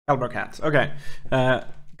Calibur cats. Okay.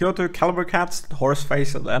 Go to calibur cats,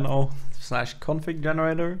 horseface.no/config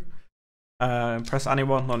generator. Press any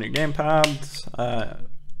button on your gamepad.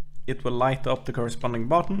 It will light up the corresponding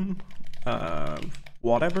button.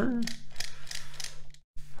 Whatever.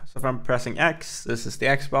 So if I'm pressing X, this is the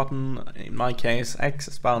X button. In my case, X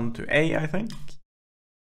is bound to A, I think.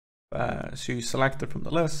 So you select it from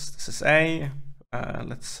the list. This is A.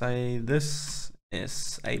 Let's say this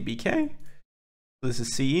is ABK. This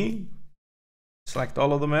is CE. Select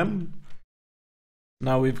all of them in.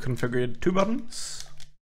 Now we've configured 2 buttons.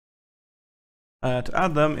 To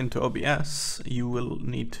add them into OBS, you will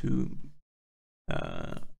need to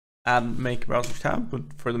make browser tab,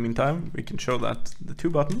 but for the meantime, we can show that the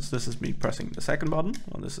 2 buttons. This is me pressing the second button,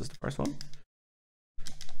 and this is the first one.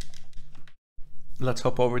 Let's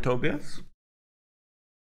hop over to OBS.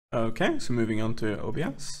 Okay, so moving on to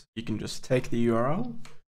OBS, you can just take the URL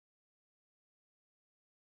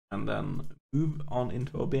and then move on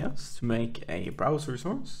into OBS to make a browser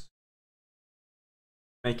source.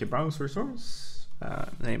 Make a browser source.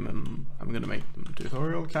 Name them. I'm going to make them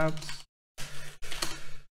tutorial cats.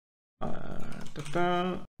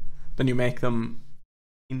 Then you make them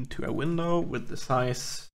into a window with the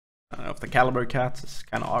size of the calibur cats. It's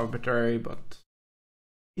kind of arbitrary, but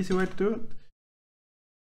easy way to do it.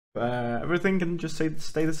 Everything can just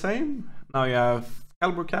stay the same. Now you have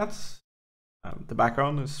calibur cats. The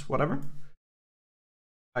background is whatever.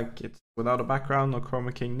 Like it's without a background, no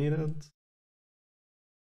chroma key needed.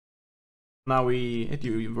 Now it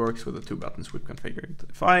works with the 2 buttons we've configured.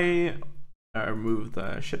 If I remove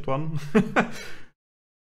the shit one for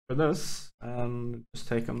this and just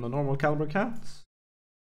take on the normal calibur cats,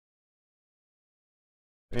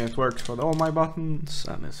 it works for all my buttons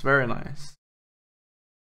and it's very nice.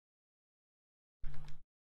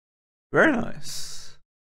 Very nice.